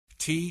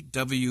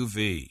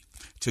TWV,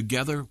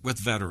 Together with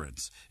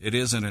Veterans. It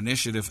is an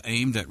initiative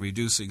aimed at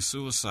reducing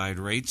suicide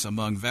rates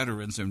among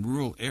veterans in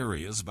rural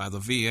areas by the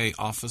VA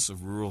Office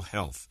of Rural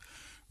Health.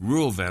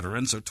 Rural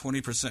veterans are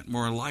 20%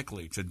 more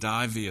likely to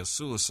die via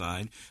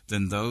suicide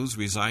than those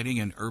residing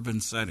in urban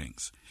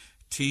settings.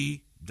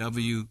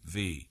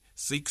 TWV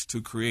seeks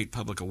to create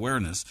public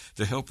awareness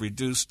to help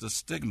reduce the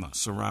stigma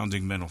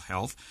surrounding mental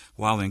health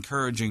while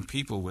encouraging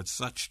people with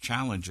such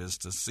challenges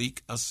to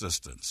seek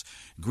assistance.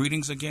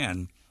 Greetings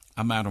again.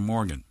 I'm Adam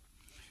Morgan.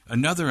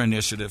 Another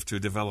initiative to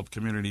develop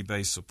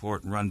community-based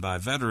support run by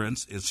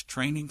veterans is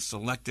training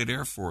selected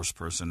Air Force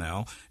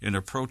personnel in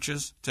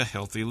approaches to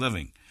healthy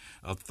living.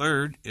 A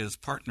third is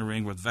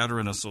partnering with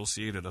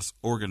veteran-associated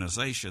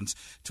organizations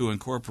to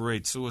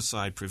incorporate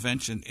suicide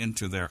prevention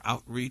into their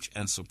outreach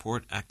and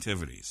support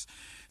activities.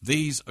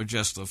 These are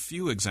just a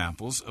few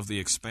examples of the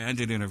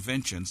expanded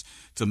interventions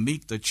to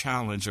meet the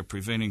challenge of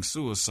preventing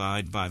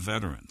suicide by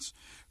veterans.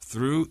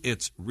 Through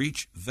its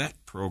Reach Vet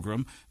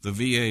program, the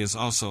VA is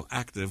also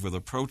active with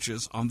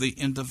approaches on the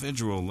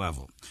individual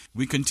level.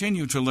 We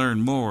continue to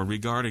learn more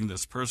regarding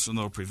this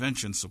personal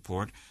prevention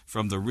support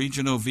from the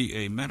Regional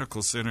VA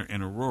Medical Center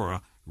in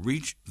Aurora,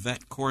 Reach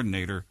Vet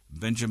Coordinator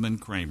Benjamin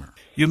Kramer.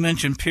 You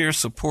mentioned peer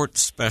support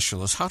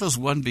specialists. How does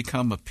one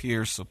become a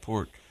peer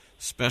support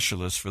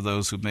specialist for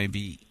those who may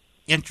be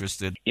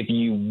interested? If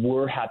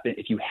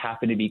you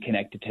happen to be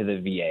connected to the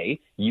VA,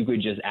 you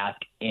could just ask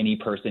any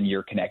person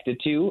you're connected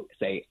to,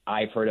 say,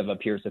 I've heard of a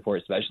peer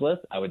support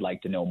specialist. I would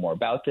like to know more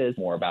about this,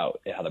 more about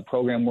how the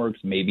program works,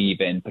 maybe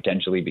even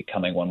potentially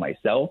becoming one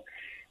myself.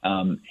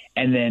 And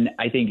then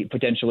I think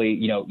potentially,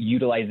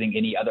 utilizing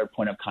any other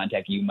point of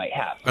contact you might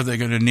have. Are they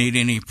going to need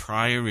any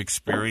prior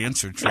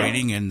experience or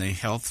training in the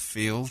health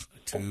field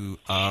to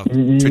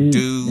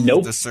do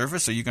Nope. the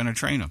service? Or are you going to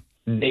train them?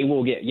 They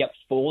will get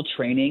full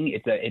training.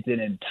 It's an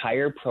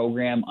entire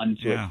program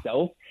unto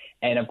itself.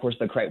 And of course,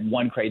 the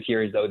one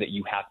criteria is though that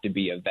you have to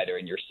be a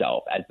veteran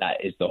yourself, as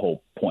that is the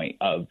whole point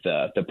of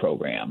the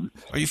program.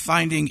 Are you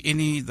finding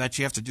any that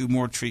you have to do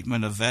more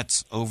treatment of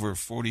vets over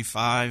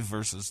 45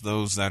 versus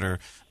those that are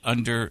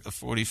under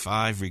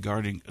 45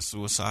 regarding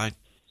suicide?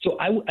 So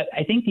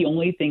I think the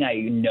only thing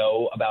I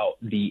know about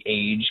the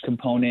age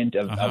component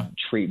of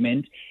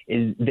treatment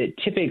is that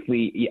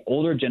typically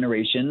older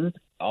generations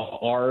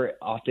are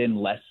often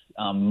less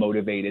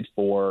motivated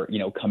for,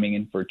 coming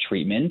in for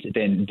treatment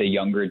than the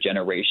younger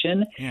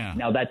generation. Yeah.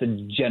 Now, that's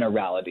a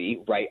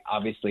generality, right?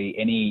 Obviously,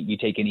 you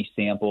take any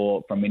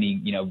sample from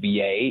any,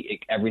 VA,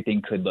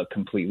 everything could look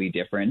completely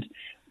different.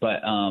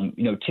 But,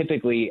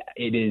 typically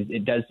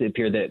it does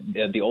appear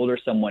that the older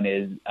someone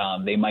is,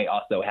 they might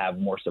also have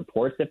more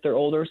supports if they're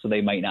older, so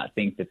they might not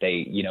think that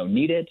they,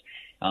 need it.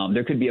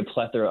 There could be a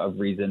plethora of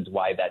reasons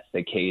why that's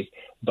the case,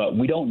 but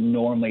we don't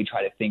normally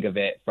try to think of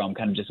it from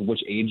kind of just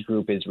which age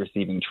group is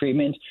receiving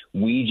treatment.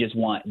 We just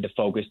want the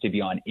focus to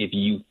be on, if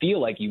you feel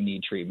like you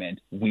need treatment,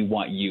 we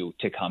want you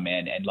to come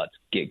in and let's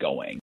get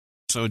going.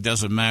 So it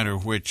doesn't matter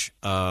which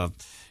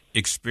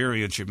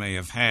experience you may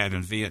have had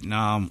in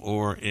Vietnam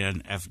or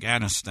in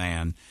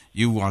Afghanistan,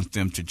 you want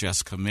them to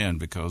just come in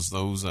because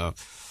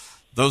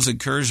those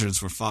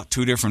incursions were fought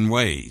two different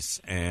ways,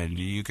 and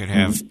you could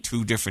have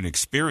two different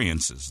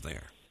experiences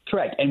there.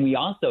 Correct. And we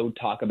also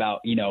talk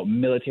about,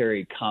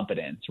 military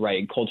competence,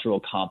 right, cultural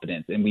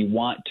competence. And we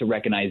want to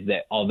recognize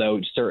that although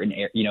certain,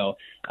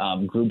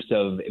 groups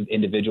of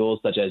individuals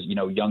such as,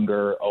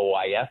 younger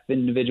OIF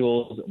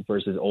individuals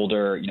versus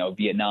older,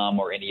 Vietnam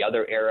or any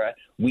other era,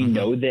 we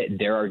know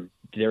that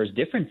there's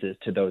differences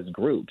to those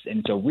groups.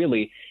 And so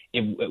really,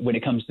 when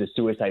it comes to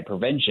suicide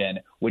prevention,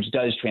 which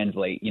does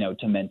translate,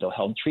 to mental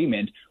health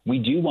treatment, we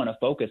do want to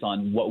focus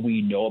on what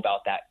we know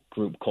about that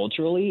group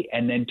culturally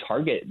and then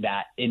target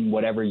that in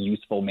whatever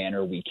useful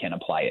manner we can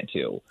apply it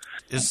to.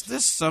 Is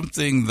this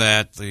something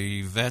that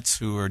the vets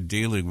who are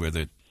dealing with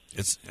it,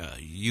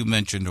 you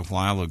mentioned a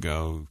while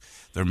ago,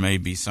 there may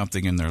be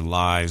something in their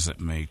lives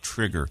that may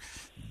trigger.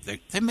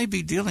 They may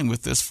be dealing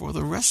with this for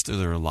the rest of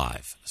their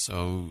life.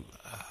 So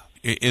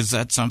is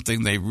that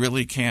something they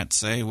really can't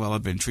say, well,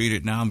 I've been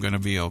treated, now I'm going to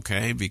be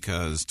okay,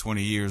 because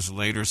 20 years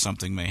later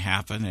something may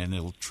happen and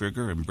it'll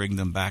trigger and bring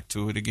them back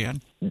to it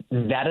again?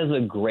 That is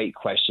a great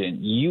question.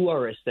 You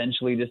are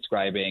essentially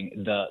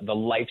describing the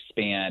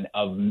lifespan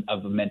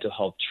of mental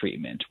health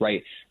treatment,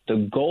 right?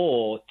 The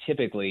goal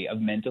typically of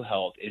mental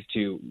health is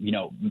to,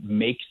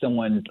 make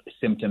someone's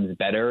symptoms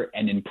better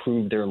and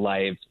improve their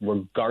lives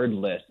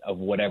regardless of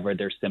whatever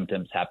their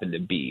symptoms happen to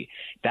be.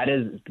 That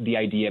is the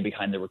idea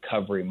behind the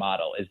recovery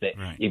model, is that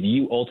if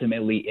you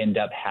ultimately end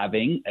up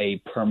having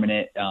a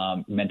permanent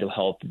mental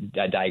health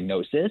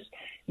diagnosis,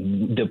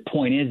 the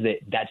point is that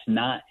that's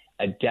not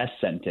a death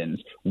sentence,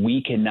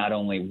 we can not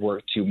only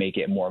work to make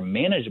it more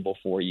manageable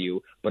for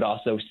you, but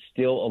also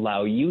still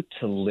allow you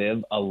to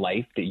live a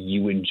life that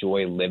you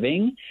enjoy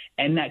living.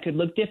 And that could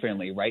look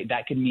differently, right?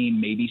 That could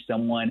mean maybe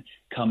someone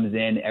comes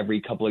in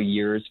every couple of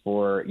years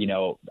for,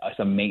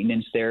 some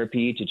maintenance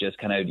therapy to just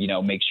kind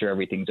of, make sure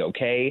everything's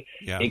okay.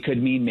 Yeah. It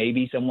could mean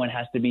maybe someone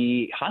has to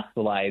be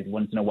hospitalized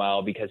once in a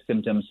while because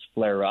symptoms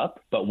flare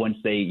up. But once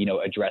they,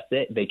 address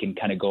it, they can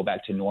kind of go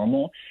back to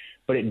normal.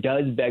 But it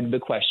does beg the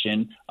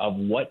question of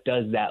what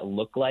does that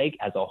look like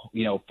as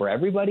for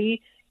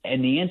everybody?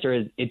 And the answer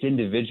is it's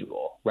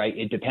individual, right?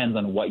 It depends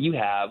on what you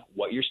have,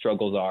 what your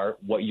struggles are,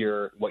 what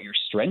your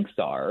strengths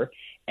are.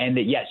 And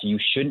that, yes, you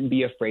shouldn't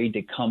be afraid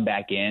to come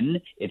back in.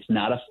 It's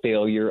not a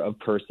failure of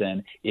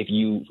person. If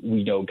you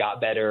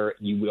got better,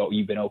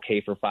 you've been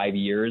okay for 5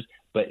 years,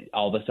 but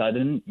all of a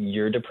sudden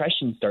your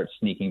depression starts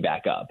sneaking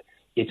back up.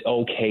 It's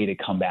okay to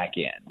come back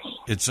in.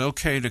 It's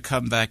okay to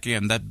come back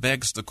in. That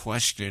begs the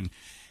question,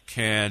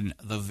 can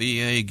the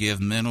VA give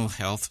mental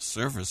health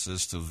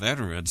services to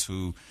veterans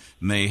who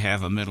may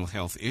have a mental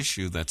health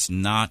issue that's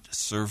not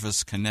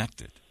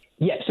service-connected?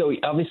 Yeah, so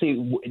obviously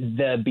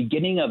the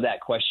beginning of that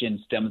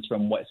question stems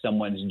from what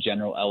someone's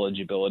general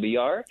eligibility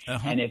are.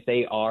 Uh-huh. And if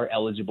they are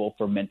eligible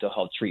for mental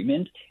health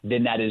treatment,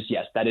 then that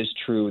is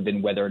true.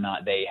 Then whether or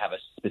not they have a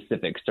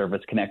specific service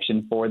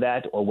connection for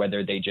that or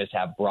whether they just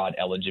have broad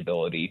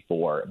eligibility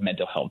for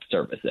mental health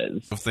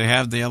services. If they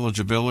have the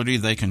eligibility,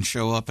 they can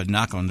show up and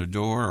knock on the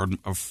door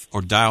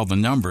or dial the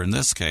number in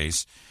this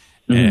case,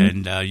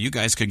 and you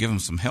guys could give them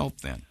some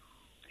help then.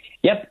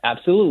 Yep,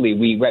 absolutely.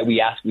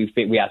 We ask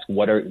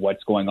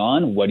what's going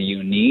on, what do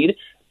you need,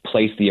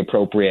 place the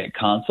appropriate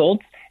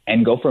consults,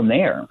 and go from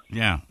there.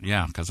 Yeah,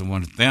 because I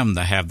wanted them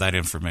to have that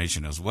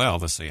information as well.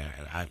 To say,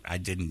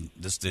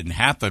 this didn't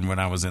happen when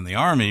I was in the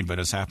Army, but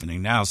it's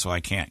happening now, so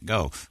I can't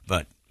go.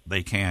 But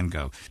they can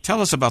go.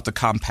 Tell us about the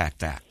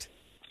Compact Act.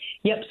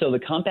 Yep. So the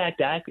Compact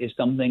Act is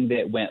something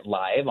that went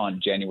live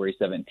on January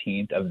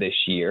 17th of this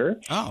year.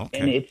 Oh, okay.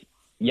 And it's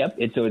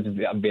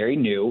very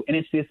new, and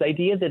it's this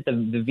idea that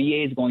the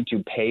VA is going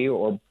to pay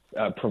or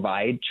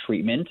provide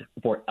treatment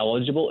for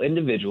eligible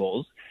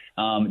individuals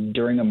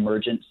during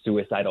emergent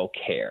suicidal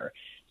care.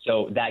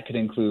 So that could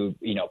include,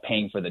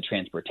 paying for the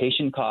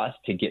transportation costs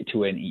to get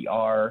to an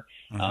ER,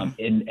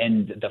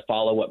 and the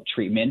follow-up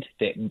treatment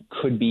that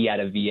could be at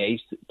a VA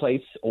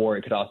place, or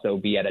it could also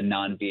be at a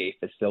non-VA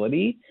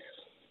facility.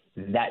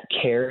 That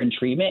care and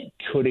treatment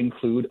could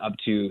include up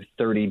to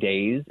 30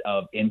 days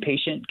of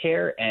inpatient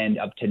care and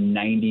up to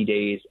 90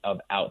 days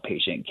of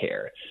outpatient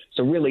care.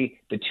 So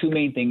really, the two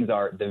main things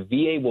are the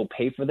VA will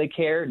pay for the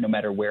care no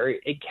matter where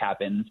it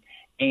happens,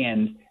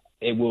 and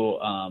it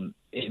will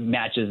it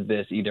matches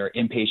this either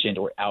inpatient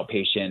or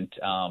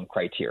outpatient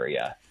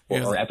criteria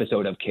or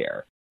episode of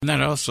care. And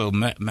that also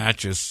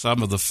matches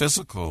some of the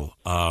physical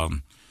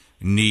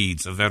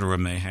needs a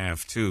veteran may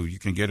have too. You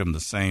can get them the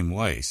same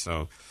way.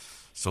 So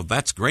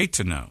that's great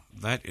to know.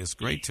 That is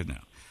great to know.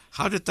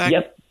 How did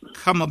that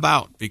come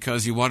about?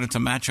 Because you wanted to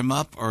match them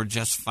up, or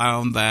just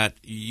found that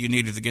you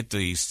needed to get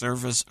the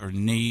service or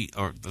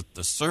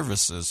the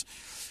services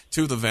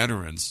to the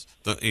veterans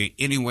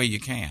any way you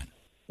can?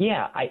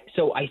 Yeah,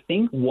 so I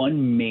think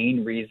one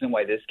main reason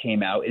why this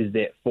came out is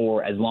that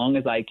for as long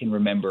as I can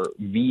remember,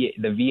 the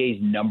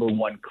VA's number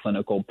one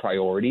clinical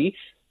priority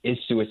is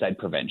suicide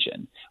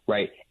prevention,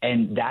 right?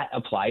 And that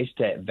applies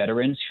to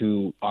veterans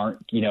who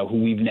aren't,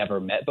 who we've never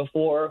met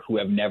before, who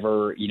have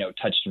never,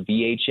 touched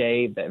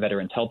VHA, the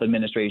Veterans Health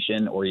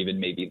Administration, or even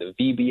maybe the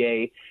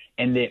VBA.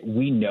 And that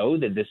we know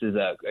that this is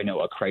a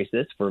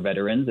crisis for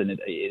veterans, and it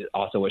is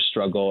also a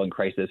struggle and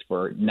crisis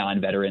for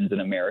non-veterans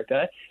in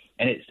America.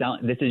 And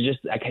this is just,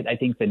 I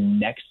think, the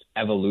next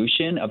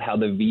evolution of how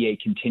the VA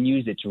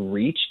continues its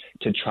reach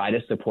to try to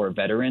support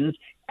veterans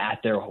at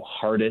their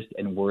hardest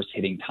and worst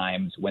hitting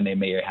times when they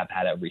may have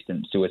had a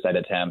recent suicide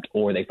attempt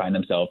or they find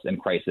themselves in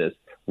crisis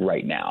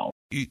right now.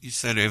 You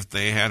said if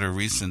they had a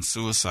recent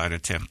suicide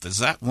attempt. Is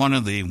that one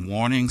of the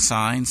warning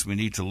signs we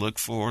need to look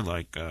for,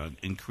 like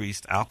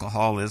increased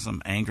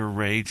alcoholism, anger,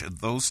 rage,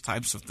 those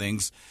types of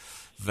things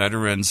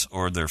veterans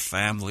or their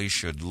family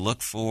should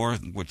look for,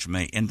 which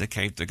may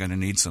indicate they're going to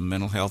need some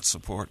mental health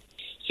support?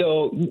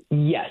 So,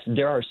 yes,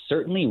 there are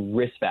certainly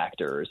risk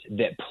factors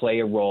that play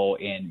a role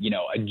in,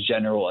 a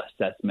general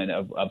assessment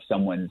of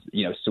someone's,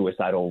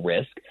 suicidal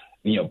risk.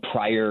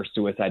 Prior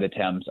suicide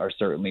attempts are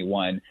certainly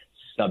one.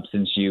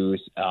 Substance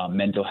use,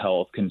 mental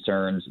health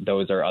concerns,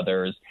 those are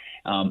others.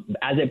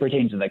 As it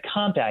pertains to the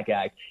Compact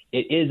Act,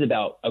 it is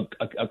about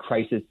a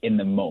crisis in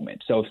the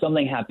moment. So if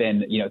something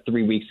happened,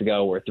 3 weeks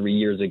ago or 3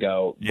 years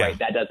ago, right,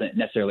 that doesn't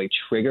necessarily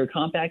trigger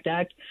Compact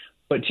Act.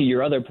 But to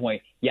your other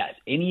point, yes,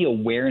 any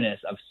awareness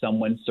of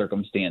someone's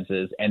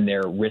circumstances and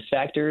their risk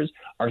factors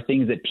are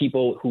things that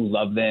people who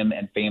love them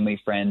and family,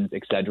 friends,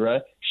 et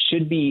cetera,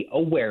 should be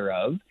aware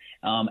of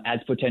as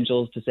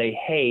potentials to say,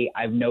 hey,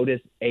 I've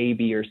noticed A,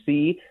 B, or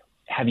C.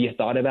 Have you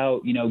thought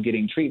about,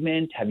 getting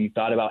treatment? Have you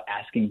thought about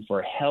asking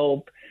for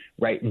help?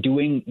 Right?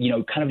 Doing,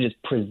 kind of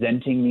just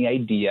presenting the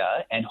idea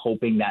and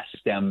hoping that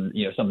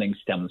something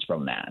stems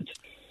from that.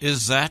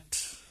 Is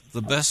that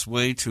the best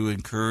way to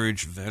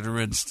encourage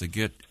veterans to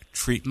get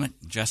treatment,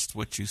 just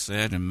what you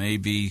said, and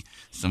maybe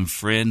some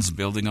friends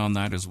building on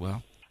that as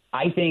well?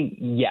 I think,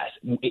 yes.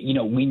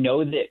 We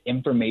know that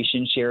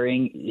information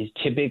sharing is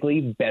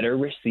typically better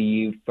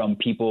received from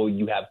people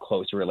you have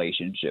close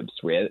relationships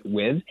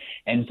with.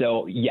 And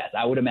so, yes,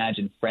 I would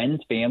imagine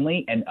friends,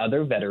 family, and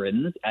other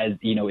veterans, as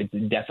it's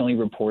definitely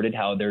reported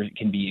how there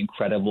can be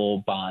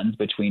incredible bonds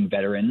between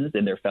veterans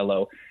and their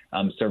fellow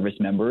service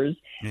members,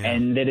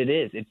 and that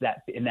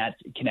that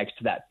connects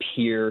to that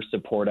peer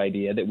support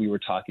idea that we were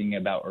talking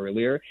about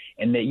earlier.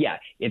 And that,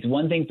 it's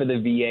one thing for the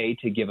VA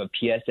to give a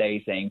PSA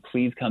saying,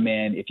 please come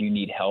in if you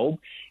need help.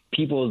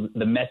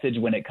 The message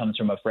when it comes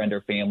from a friend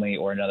or family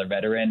or another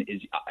veteran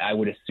is, I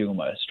would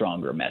assume, a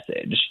stronger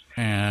message.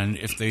 And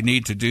if they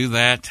need to do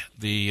that,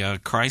 the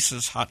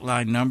crisis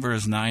hotline number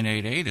is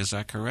 988. Is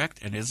that correct?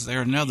 And is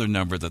there another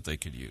number that they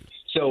could use?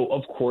 So,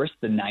 of course,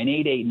 the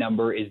 988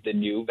 number is the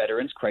new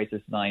Veterans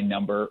Crisis Line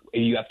number.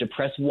 You have to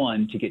press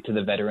 1 to get to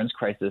the Veterans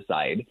Crisis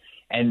side.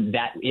 And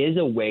that is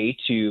a way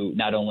to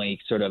not only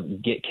sort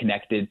of get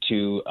connected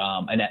to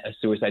a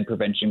suicide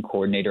prevention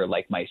coordinator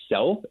like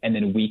myself, and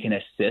then we can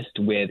assist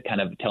with kind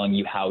of telling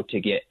you how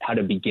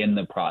to begin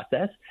the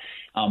process.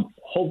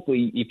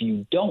 Hopefully, if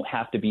you don't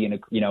have to be in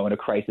a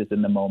crisis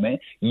in the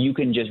moment, you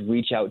can just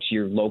reach out to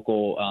your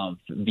local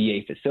VA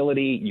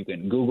facility. You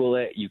can Google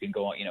it. You can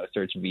go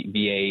search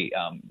VA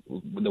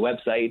the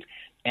website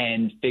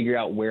and figure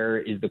out where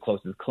is the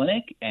closest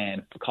clinic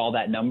and call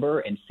that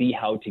number and see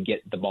how to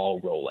get the ball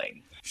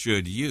rolling.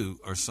 Should you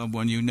or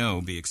someone you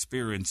know be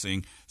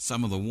experiencing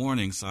some of the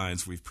warning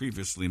signs we've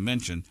previously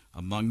mentioned,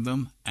 among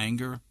them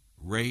anger,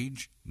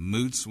 rage,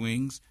 mood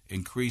swings,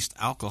 increased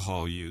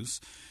alcohol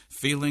use,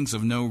 feelings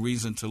of no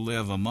reason to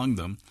live among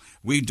them,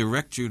 we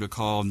direct you to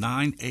call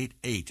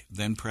 988,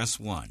 then press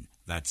 1.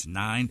 That's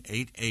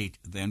 988,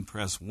 then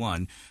press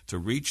 1 to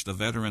reach the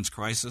Veterans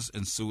Crisis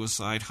and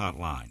Suicide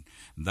Hotline.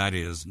 That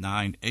is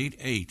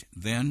 988,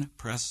 then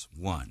press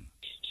 1.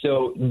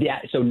 So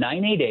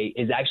 988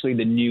 is actually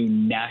the new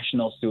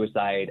National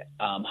Suicide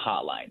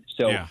Hotline.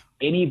 So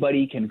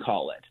anybody can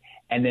call it.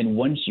 And then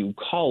once you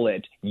call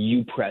it,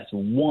 you press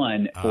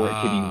 1 for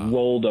it to be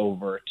rolled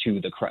over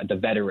to the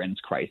Veterans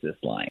Crisis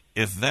Line.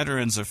 If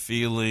veterans are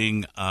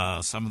feeling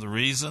some of the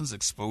reasons,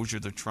 exposure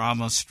to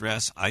trauma,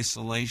 stress,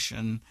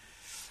 isolation,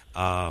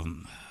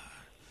 having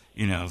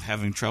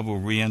trouble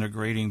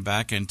reintegrating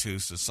back into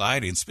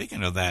society. And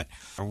speaking of that,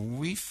 are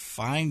we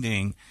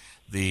finding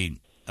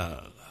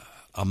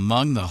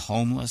among the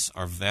homeless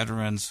are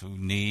veterans who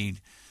need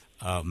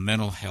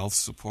mental health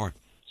support?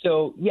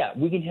 So,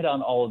 we can hit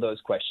on all of those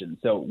questions.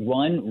 So,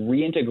 one,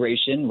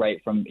 reintegration, right,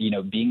 from,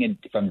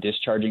 from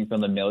discharging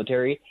from the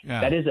military,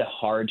 that is a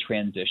hard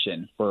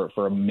transition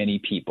for many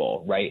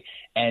people, right?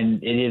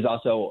 And it is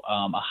also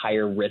a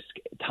higher risk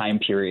time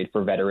period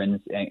for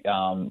veterans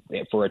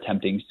for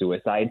attempting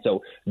suicide.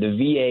 So, the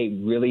VA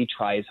really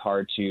tries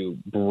hard to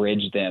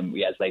bridge them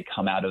as they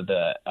come out of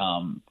the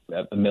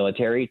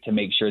military to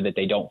make sure that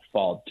they don't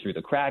fall through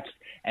the cracks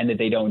and that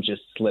they don't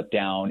just slip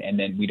down and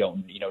then we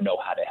don't, know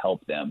how to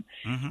help them.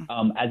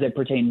 Mm-hmm. As it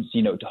pertains,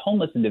 to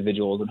homeless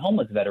individuals and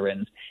homeless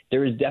veterans,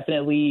 there is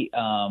definitely,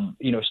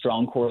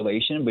 strong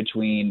correlation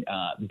between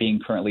being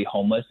currently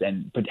homeless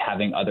and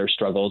having other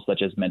struggles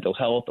such as mental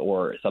health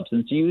or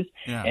substance use.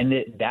 Yeah. And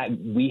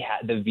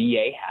the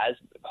VA has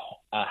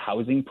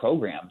housing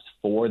programs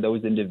for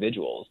those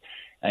individuals.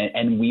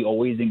 And we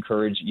always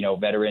encourage,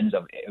 veterans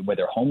of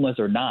whether homeless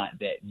or not,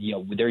 that,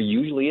 there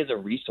usually is a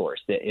resource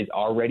that is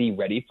already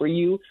ready for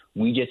you.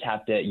 You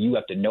have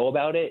to know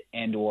about it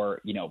and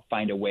or,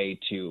 find a way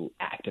to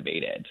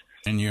activate it.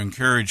 And you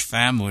encourage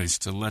families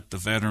to let the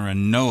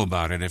veteran know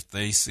about it if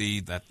they see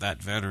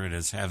that veteran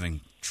is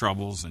having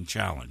troubles and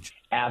challenge.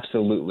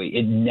 Absolutely.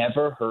 It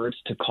never hurts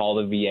to call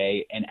the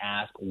VA and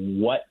ask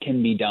what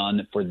can be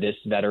done for this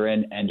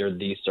veteran under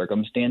these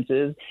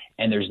circumstances.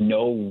 And there's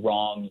no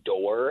wrong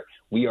door.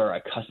 We are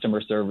a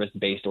customer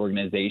service-based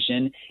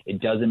organization. It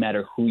doesn't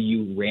matter who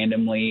you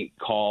randomly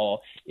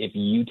call. If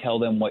you tell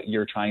them what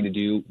you're trying to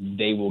do,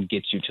 they will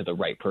get you to the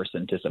right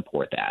person to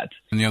support that.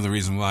 And the other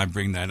reason why I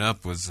bring that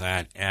up was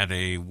that at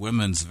a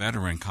women's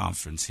veteran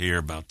conference here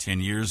about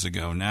 10 years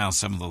ago now,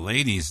 some of the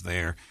ladies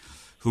there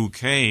who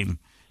came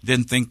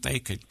didn't think they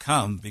could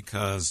come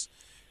because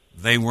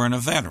they weren't a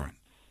veteran.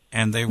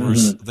 And they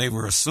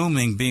were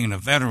assuming being a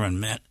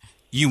veteran meant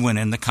you went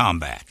into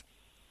combat.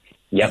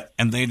 Yep.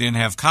 And they didn't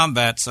have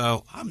combat,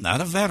 so I'm not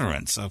a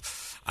veteran. So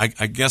I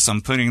guess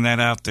I'm putting that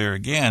out there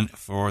again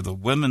for the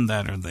women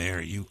that are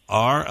there. You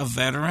are a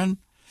veteran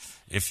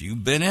if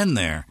you've been in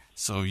there,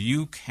 so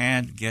you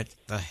can get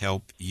the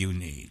help you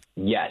need.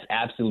 Yes,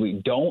 absolutely.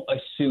 Don't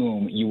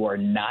assume you are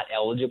not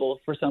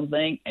eligible for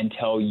something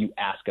until you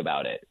ask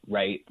about it,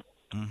 right?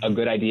 Mm-hmm. A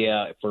good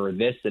idea for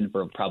this and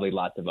for probably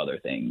lots of other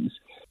things.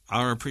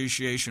 Our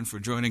appreciation for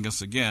joining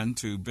us again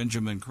to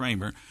Benjamin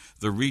Kramer,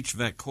 the Reach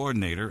Vet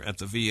Coordinator at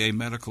the VA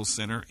Medical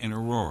Center in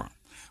Aurora.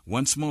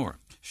 Once more,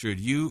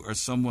 Should you or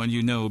someone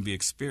you know be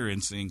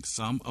experiencing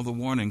some of the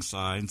warning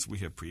signs we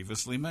have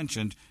previously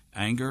mentioned,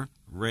 anger,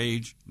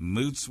 rage,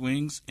 mood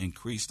swings,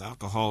 increased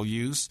alcohol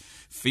use,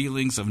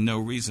 feelings of no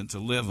reason to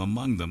live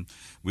among them,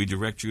 we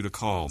direct you to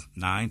call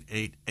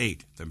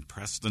 988, then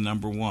press the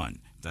number 1.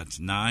 That's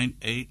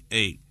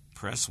 988.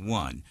 Press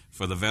 1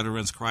 for the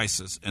Veterans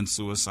Crisis and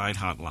Suicide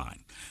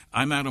Hotline.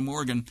 I'm Adam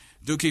Morgan.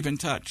 Do keep in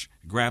touch.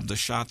 Grab the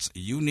shots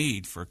you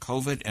need for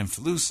COVID and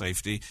flu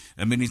safety,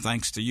 and many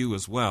thanks to you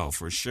as well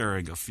for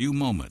sharing a few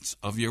moments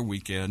of your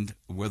weekend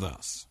with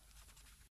us.